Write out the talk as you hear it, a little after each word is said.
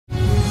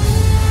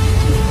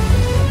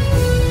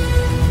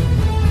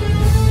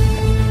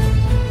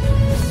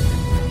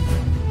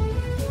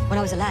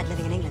was a lad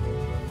living in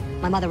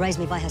England. My mother raised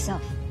me by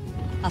herself.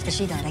 After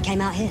she died, I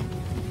came out here,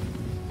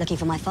 looking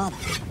for my father.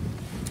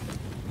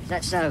 Is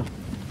that so?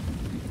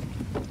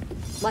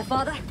 My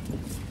father,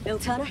 Bill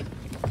Turner?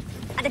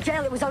 At the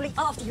jail, it was only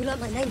after you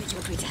learned my name that you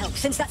agreed to help.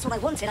 Since that's what I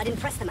wanted, I didn't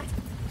press the matter.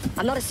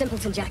 I'm not a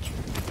simpleton, Jack.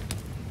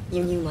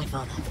 You knew my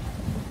father.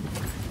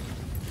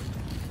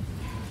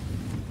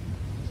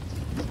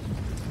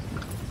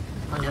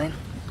 I knew him.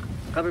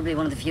 Probably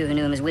one of the few who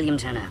knew him as William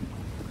Turner.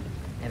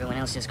 Everyone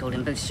else just called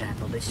him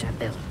Bootstrap or Bootstrap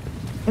Bill.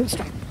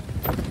 Bootstrap?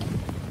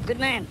 Good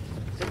man.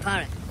 Good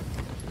pirate.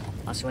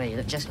 I swear you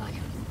look just like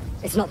him.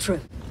 It's not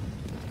true.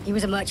 He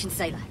was a merchant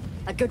sailor.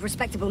 A good,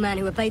 respectable man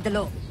who obeyed the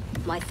law.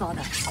 My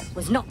father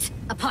was not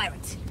a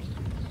pirate.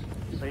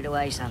 Put it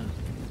away, son.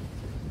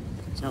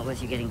 It's not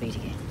worth you getting beat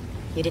again.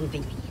 You didn't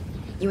beat me.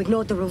 You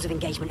ignored the rules of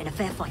engagement. In a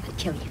fair fight, I'd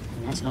kill you.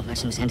 And that's not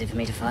much incentive for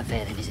me to fight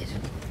fair, then, is it?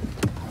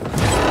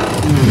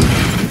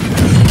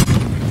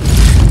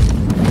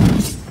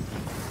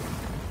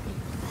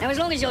 Now, as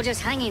long as you're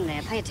just hanging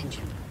there, pay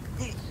attention.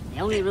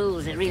 The only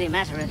rules that really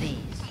matter are these.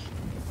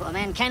 What a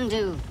man can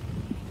do,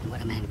 and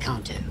what a man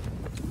can't do.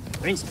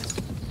 For instance,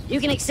 you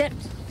can accept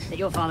that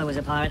your father was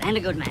a pirate and a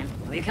good man,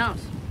 or you can't.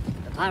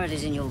 The pirate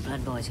is in your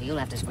blood, boy, so you'll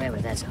have to square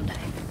with that someday.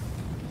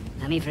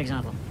 Now, me, for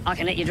example, I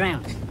can let you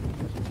drown.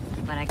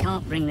 But I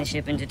can't bring the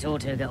ship into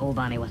Tortuga all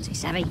by me once,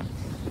 savvy?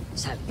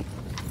 So...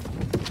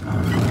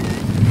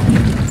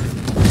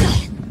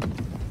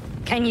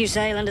 Can you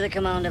sail under the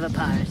command of a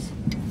pirate?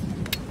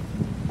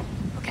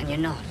 Or can you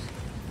not?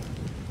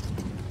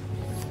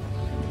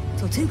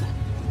 Tortuga?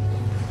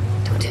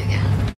 Tortuga.